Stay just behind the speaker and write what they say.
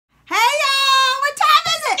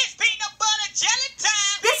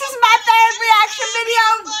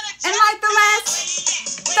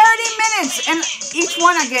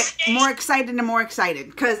I get more excited and more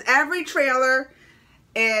excited because every trailer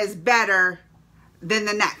is better than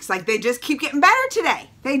the next. Like, they just keep getting better today.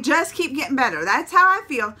 They just keep getting better. That's how I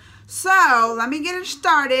feel. So, let me get it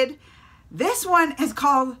started. This one is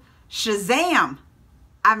called Shazam.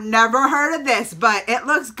 I've never heard of this, but it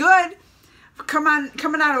looks good.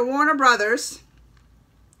 Coming out of Warner Brothers.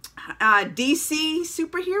 DC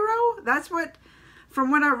superhero. That's what,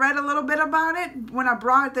 from when I read a little bit about it, when I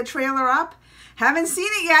brought the trailer up. Haven't seen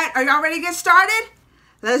it yet. Are y'all ready to get started?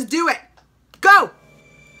 Let's do it. Go.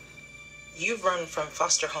 You've run from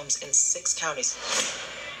foster homes in 6 counties.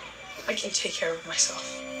 I can take care of myself.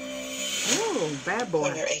 Ooh, bad boy.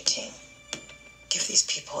 When you're 18, give these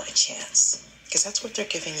people a chance. Because that's what they're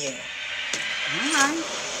giving you. All right.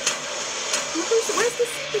 Where's the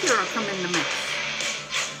superhero come in the mix?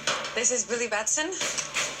 This is Billy Batson.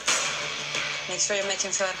 Make sure you make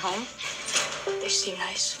him feel at home. They seem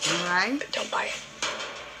nice. All right. But don't buy it.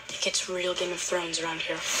 It gets real Game of Thrones around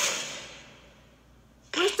here.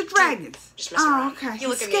 Where's the dragons? Just mess around. Okay. You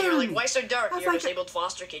look at me and you're like, why so dark? You're a disabled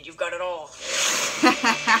foster kid. You've got it all.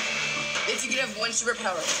 If you could have one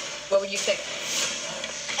superpower, what would you pick?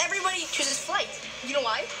 Everybody chooses flight. You know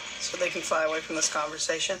why? So they can fly away from this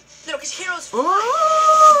conversation? No, because heroes fly.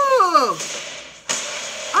 Ooh!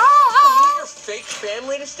 You need your fake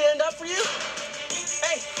family to stand up for you?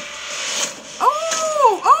 Hey!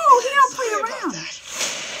 Oh, he don't play around.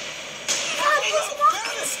 God, he's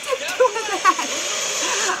walking stick doing that.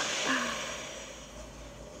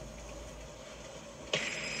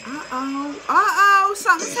 Uh-oh,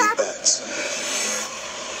 something's happening.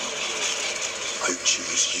 I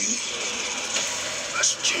choose you as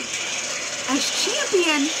champion. As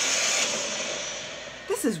champion?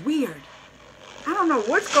 This is weird. I don't know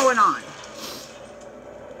what's going on.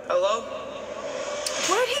 Hello?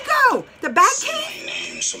 Where'd he go? The Bat Say Cave? my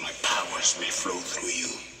name so my powers may flow through you.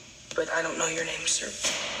 But I don't know your name, sir.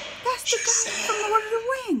 That's the guy from Lord of the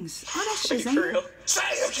Rings. Oh, that's For Shazam. real? Say,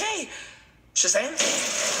 okay. Shazam?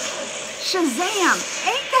 Shazam.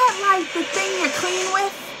 Ain't that like the thing you clean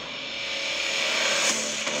with?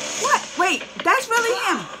 What? Wait, that's really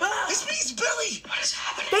him. It's me, it's Billy. What is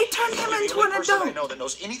happening? They turned him into an person I adult. know that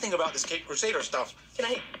knows anything about this Cape Crusader stuff. Can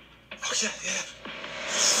I? Oh, yeah.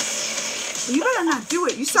 You better not do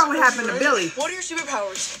it. You saw what happened to Billy. What are your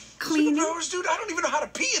superpowers? Cleaning. Superpowers, dude, I don't even know how to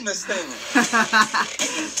pee in this thing.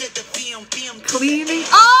 Cleaning.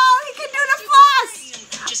 Oh, he can do the floss.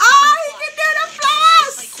 Oh, he can do the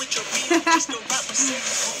floss.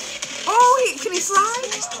 Oh, can he fly?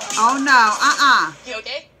 Oh, no. You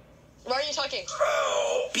okay? Why are you talking?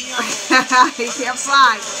 He can't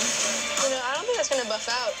fly. You know, I don't think that's gonna buff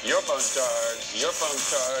out. Your phone's charged. Your phone's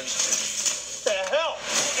charged. What the hell?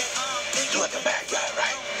 You let the bad guy,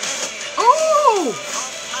 right? Ooh.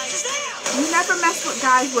 You never mess with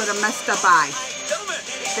guys with a messed up eye.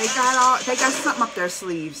 They got something up their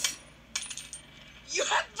sleeves. You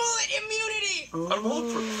have bullet immunity! I'm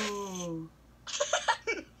bulletproof. Ooh.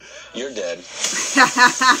 You're dead. Sorry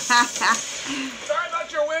about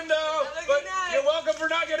your window, but you're welcome for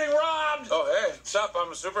not getting robbed. Oh, hey, what's up? I'm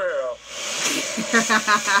a superhero.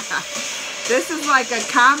 This is like a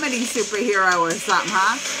comedy superhero or something,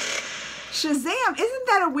 huh? Shazam, isn't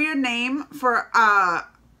that a weird name for a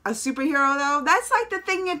superhero though? That's like the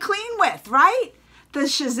thing you clean with, right? The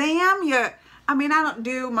Shazam, I mean, I don't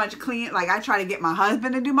do much clean. Like, I try to get my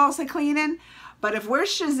husband to do most of the cleaning. But if we're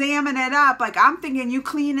Shazamming it up, like, I'm thinking you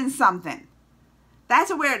cleaning something. That's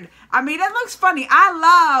a weird, I mean, it looks funny. I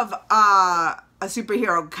love a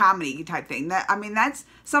superhero comedy type thing. That's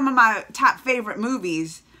some of my top favorite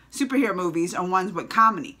movies, superhero movies, are ones with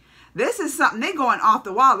comedy. This is something, they going off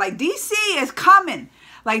the wall. Like, DC is coming.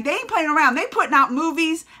 Like, they ain't playing around. They putting out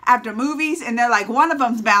movies after movies, and they're like, one of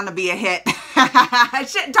them's bound to be a hit. I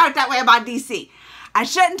shouldn't talk that way about DC. I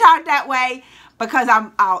shouldn't talk that way because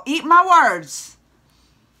I'll eat my words.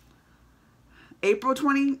 April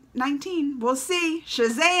 2019. We'll see.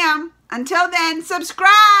 Shazam. Until then,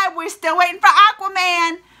 subscribe. We're still waiting for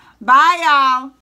Aquaman. Bye, y'all.